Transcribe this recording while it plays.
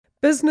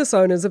Business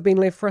owners have been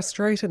left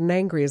frustrated and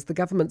angry as the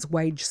government's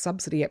wage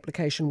subsidy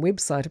application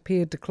website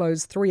appeared to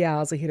close 3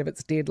 hours ahead of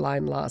its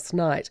deadline last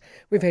night.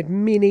 We've had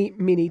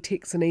many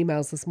texts and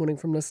emails this morning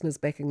from listeners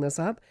backing this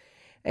up,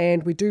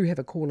 and we do have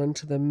a call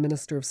into the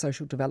Minister of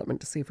Social Development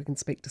to see if we can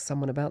speak to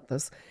someone about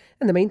this.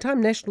 In the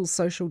meantime, National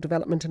Social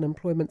Development and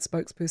Employment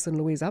spokesperson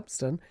Louise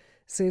Upston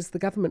says the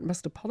government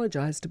must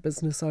apologise to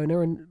business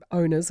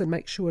owners and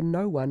make sure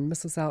no one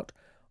misses out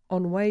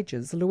on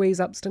wages.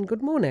 Louise Upston,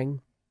 good morning.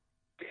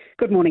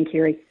 Good morning,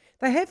 Kerry.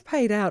 They have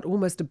paid out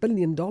almost $1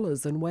 billion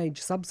in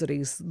wage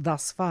subsidies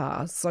thus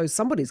far, so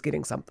somebody's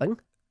getting something.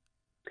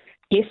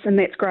 Yes, and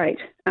that's great.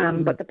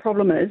 But the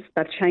problem is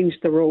they've changed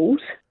the rules,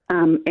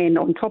 and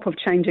on top of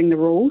changing the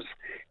rules,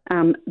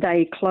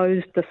 they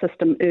closed the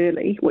system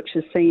early, which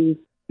has seen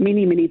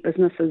many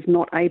businesses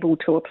not able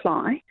to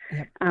apply,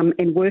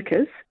 and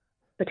workers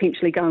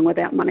potentially going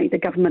without money. The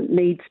government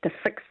needs to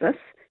fix this,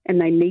 and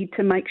they need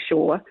to make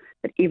sure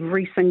that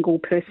every single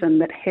person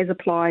that has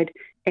applied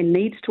and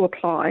needs to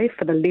apply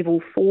for the level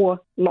 4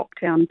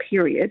 lockdown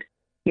period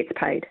gets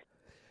paid.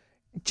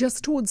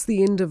 Just towards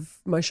the end of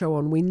my show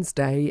on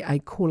Wednesday, a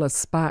caller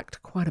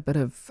sparked quite a bit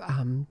of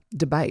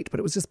debate, but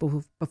it was just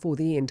before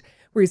the end,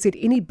 where he said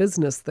any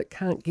business that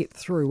can't get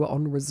through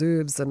on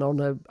reserves and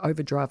on an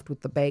overdraft with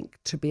the bank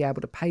to be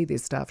able to pay their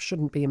staff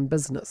shouldn't be in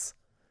business.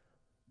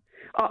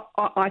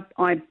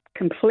 I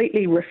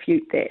completely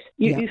refute that.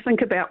 You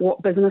think about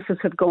what businesses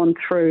have gone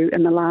through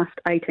in the last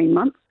 18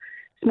 months.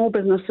 Small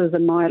businesses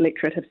in my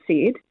electorate have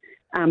said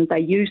they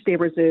used their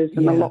reserves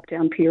in the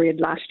lockdown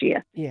period last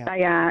year.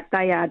 They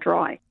are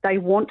dry. They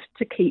want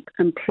to keep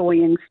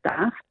employing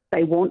staff.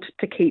 They want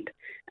to keep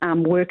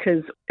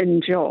workers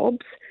in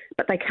jobs,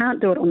 but they can't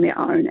do it on their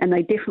own, and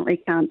they definitely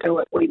can't do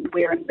it when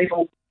we're in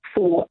level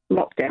 4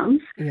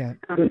 lockdowns.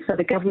 So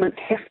the government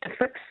have to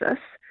fix this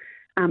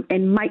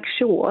and make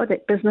sure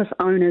that business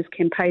owners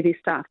can pay their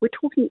staff. We're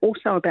talking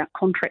also about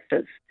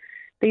contractors.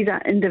 These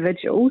are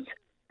individuals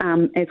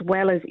as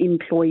well as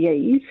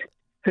employees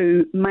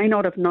who may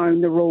not have known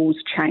the rules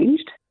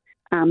changed.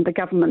 The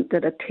government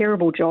did a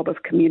terrible job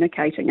of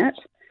communicating it,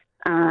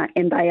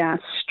 and they are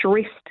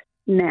stressed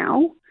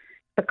now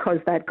because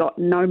they've got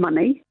no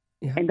money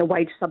and the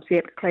wage subsidy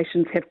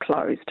applications have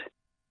closed.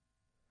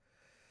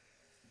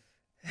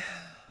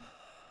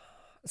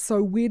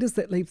 So where does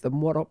that leave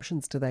them? What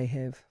options do they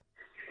have?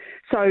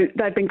 So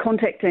they've been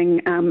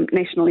contacting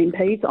National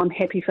MPs. I'm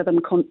happy for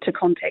them to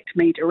contact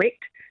me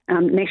direct.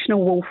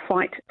 National will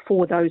fight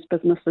for those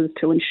businesses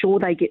to ensure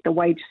they get the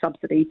wage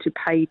subsidy to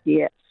pay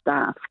their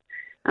staff.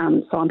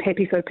 So I'm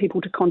happy for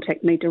people to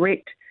contact me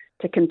direct,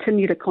 to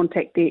continue to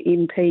contact their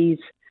MPs'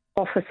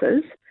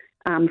 offices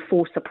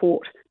for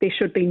support. There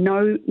should be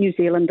no New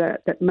Zealander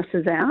that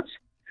misses out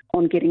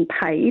on getting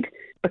paid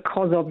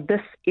because of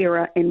this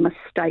error and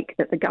mistake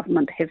that the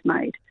government have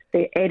made.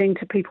 They're adding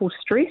to people's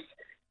stress,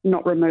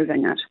 not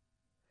removing it.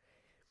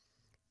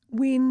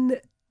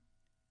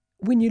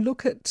 When you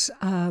look at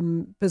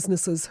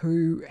businesses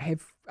who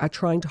are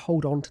trying to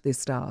hold on to their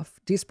staff,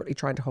 desperately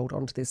trying to hold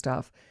on to their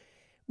staff,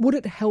 would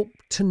it help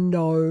to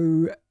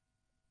know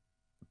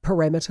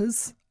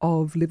parameters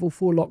of level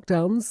 4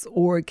 lockdowns,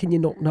 or can you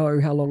not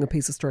know how long a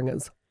piece of string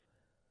is?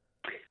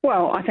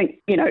 Well, I think,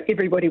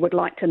 everybody would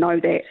like to know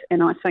that,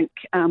 and I think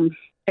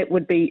it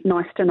would be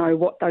nice to know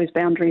what those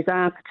boundaries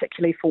are,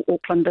 particularly for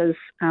Aucklanders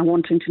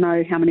wanting to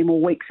know how many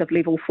more weeks of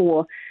level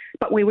 4.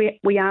 But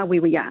we are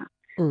where we are.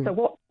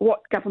 So what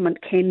government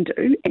can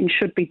do and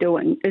should be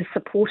doing is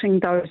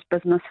supporting those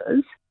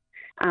businesses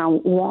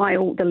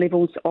while the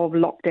levels of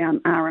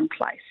lockdown are in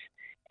place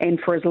and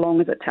for as long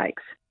as it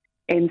takes.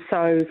 And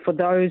so for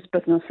those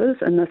businesses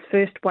in this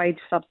first wage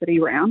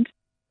subsidy round,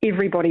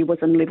 everybody was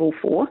in level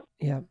 4.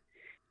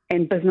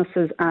 And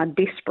businesses are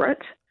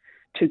desperate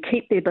to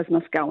keep their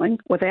business going.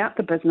 Without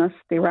the business,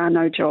 there are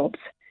no jobs.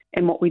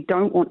 And what we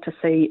don't want to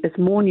see is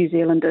more New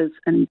Zealanders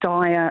in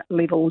dire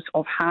levels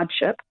of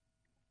hardship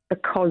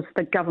because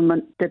the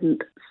government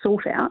didn't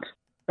sort out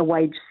the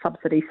wage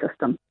subsidy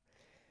system.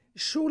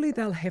 Surely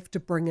they'll have to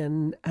bring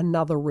in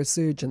another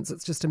resurgence.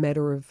 It's just a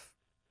matter of,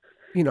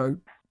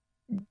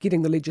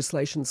 getting the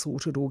legislation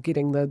sorted or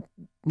getting the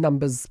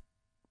numbers,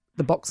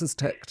 the boxes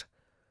ticked.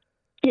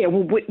 Yeah,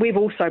 well, we've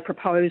also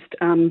proposed,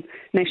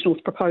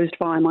 National's proposed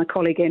via my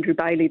colleague Andrew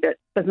Bailey, that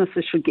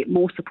businesses should get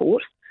more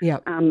support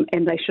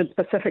and they should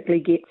specifically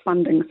get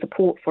funding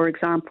support, for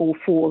example,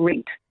 for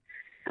rent.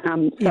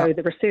 So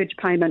the resurge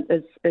payment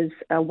is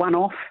a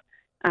one-off.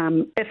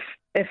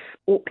 If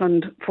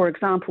Auckland, for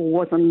example,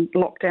 was in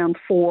lockdown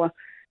for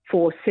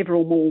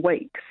several more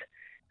weeks,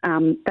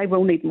 they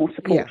will need more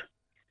support.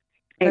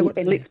 And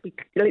let's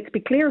be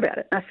clear about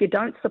it. If you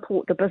don't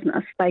support the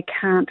business, they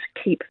can't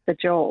keep the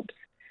jobs.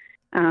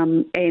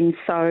 And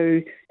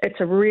so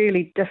it's a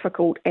really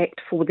difficult act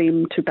for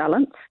them to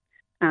balance.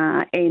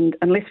 And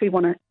unless we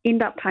want to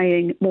end up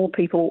paying more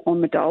people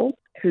on the dole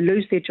who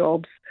lose their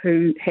jobs,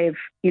 who have,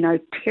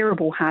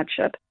 terrible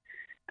hardship,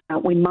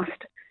 we must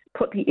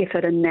put the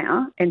effort in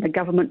now, and the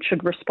government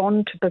should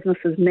respond to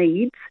businesses'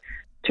 needs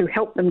to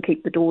help them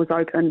keep the doors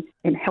open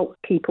and help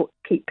keep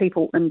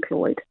people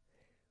employed.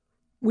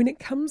 When it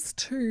comes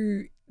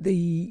to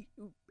the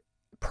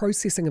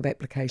processing of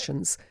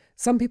applications,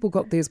 some people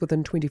got theirs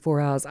within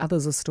 24 hours,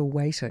 others are still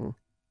waiting.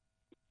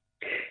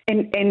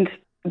 And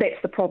that's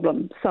the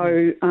problem.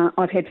 So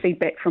I've had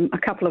feedback from a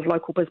couple of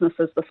local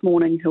businesses this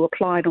morning who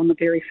applied on the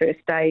very first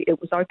day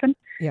it was open,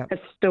 have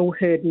still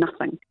heard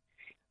nothing.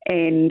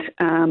 And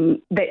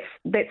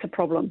that's a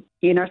problem,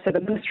 So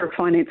the Minister of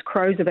Finance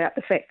crows about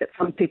the fact that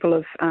some people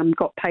have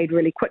got paid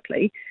really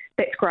quickly.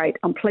 That's great.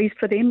 I'm pleased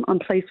for them. I'm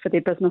pleased for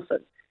their businesses.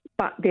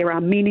 But there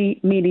are many,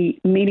 many,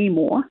 many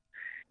more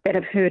that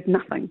have heard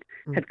nothing,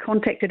 have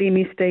contacted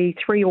MSD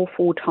 3 or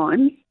 4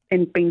 times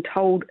and been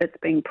told it's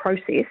being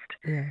processed.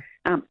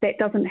 That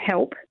doesn't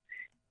help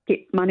get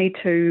money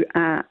to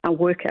a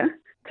worker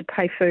to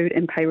pay food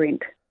and pay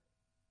rent.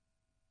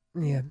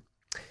 Yeah.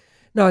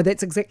 No,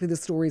 that's exactly the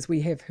stories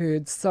we have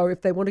heard. So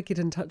if they want to get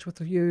in touch with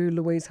you,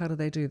 Louise, how do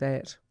they do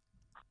that?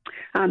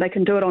 They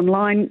can do it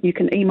online. You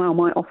can email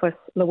my office,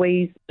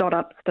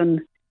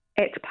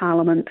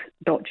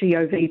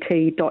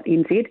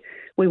 louise.upston@parliament.govt.nz.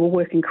 We will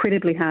work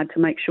incredibly hard to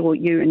make sure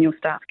you and your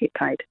staff get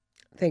paid.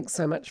 Thanks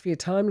so much for your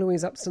time.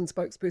 Louise Upston,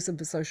 spokesperson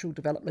for Social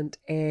Development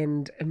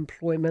and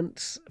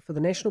Employment for the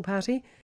National Party.